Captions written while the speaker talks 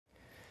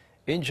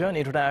Incheon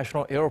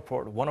International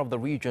Airport, one of the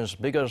region's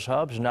biggest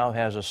hubs, now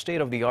has a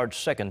state-of-the-art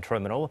second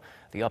terminal.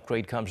 The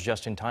upgrade comes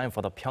just in time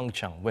for the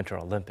PyeongChang Winter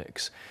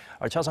Olympics.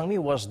 Our Cha Sang-mi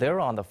was there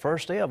on the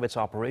first day of its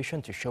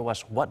operation to show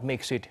us what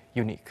makes it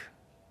unique.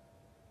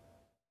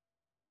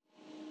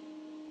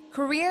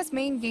 Korea's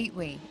main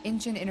gateway,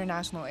 Incheon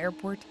International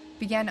Airport,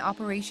 began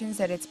operations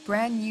at its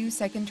brand new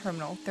second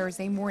terminal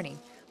Thursday morning,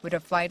 with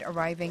a flight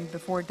arriving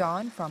before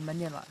dawn from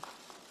Manila.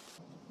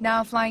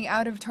 Now flying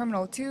out of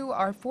Terminal 2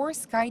 are 4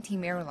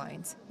 SkyTeam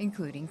airlines,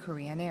 including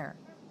Korean Air.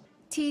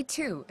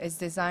 T2 is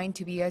designed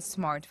to be a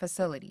smart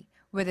facility,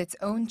 with its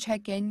own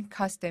check-in,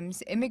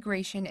 customs,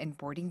 immigration, and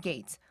boarding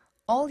gates,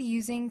 all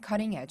using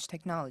cutting-edge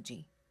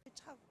technology.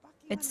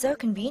 It's so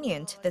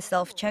convenient. The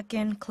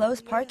self-check-in,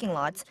 closed parking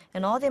lots,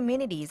 and all the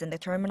amenities in the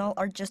terminal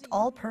are just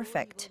all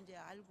perfect.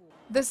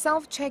 The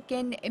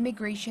self-check-in,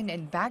 immigration,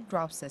 and bag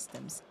drop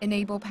systems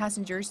enable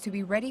passengers to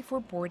be ready for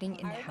boarding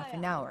in half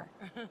an hour.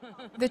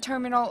 The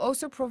terminal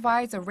also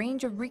provides a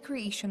range of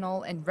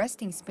recreational and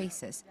resting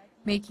spaces,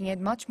 making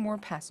it much more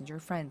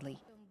passenger-friendly.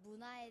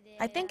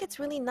 I think it's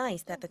really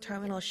nice that the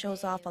terminal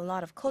shows off a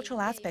lot of cultural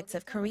aspects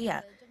of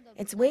Korea.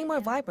 It's way more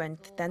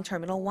vibrant than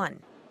Terminal 1.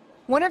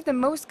 One of the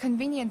most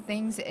convenient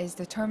things is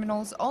the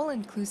terminal's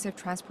all-inclusive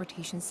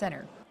transportation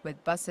center,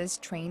 with buses,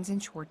 trains,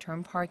 and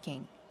short-term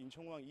parking.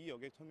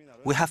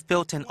 We have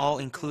built an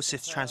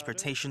all-inclusive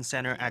transportation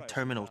center at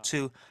Terminal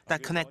 2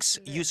 that connects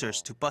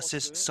users to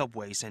buses,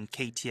 subways, and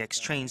KTX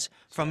trains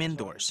from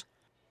indoors.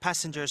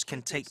 Passengers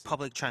can take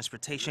public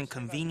transportation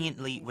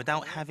conveniently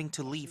without having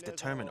to leave the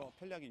terminal.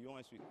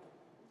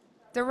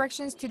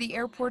 Directions to the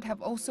airport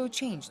have also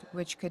changed,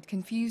 which could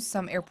confuse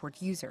some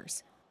airport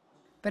users.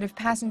 But if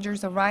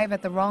passengers arrive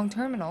at the wrong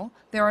terminal,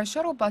 there are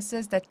shuttle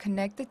buses that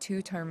connect the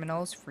two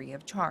terminals free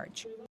of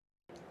charge.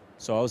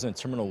 So I was in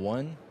Terminal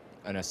 1,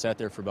 and I sat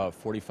there for about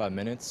 45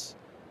 minutes,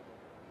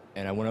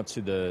 and I went up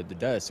to the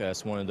desk. I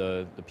asked one of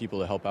the people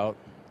to help out,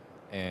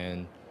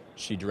 and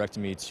she directed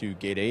me to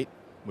Gate 8,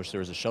 which there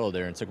was a shuttle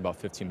there, and it took about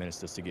 15 minutes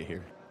just to get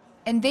here.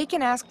 And they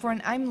can ask for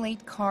an I'm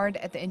late card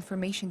at the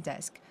information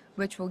desk,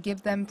 which will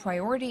give them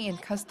priority in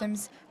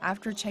customs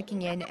after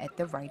checking in at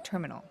the right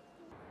terminal.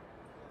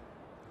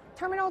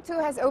 Terminal 2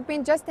 has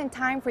opened just in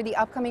time for the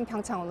upcoming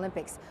PyeongChang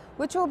Olympics,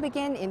 which will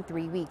begin in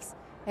 3 weeks.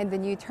 And the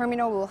new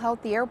terminal will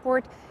help the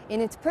airport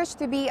in its push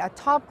to be a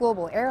top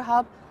global air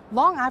hub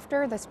long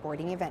after the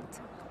sporting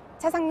event.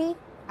 Cha Sang-mi,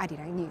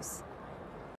 Arirang News.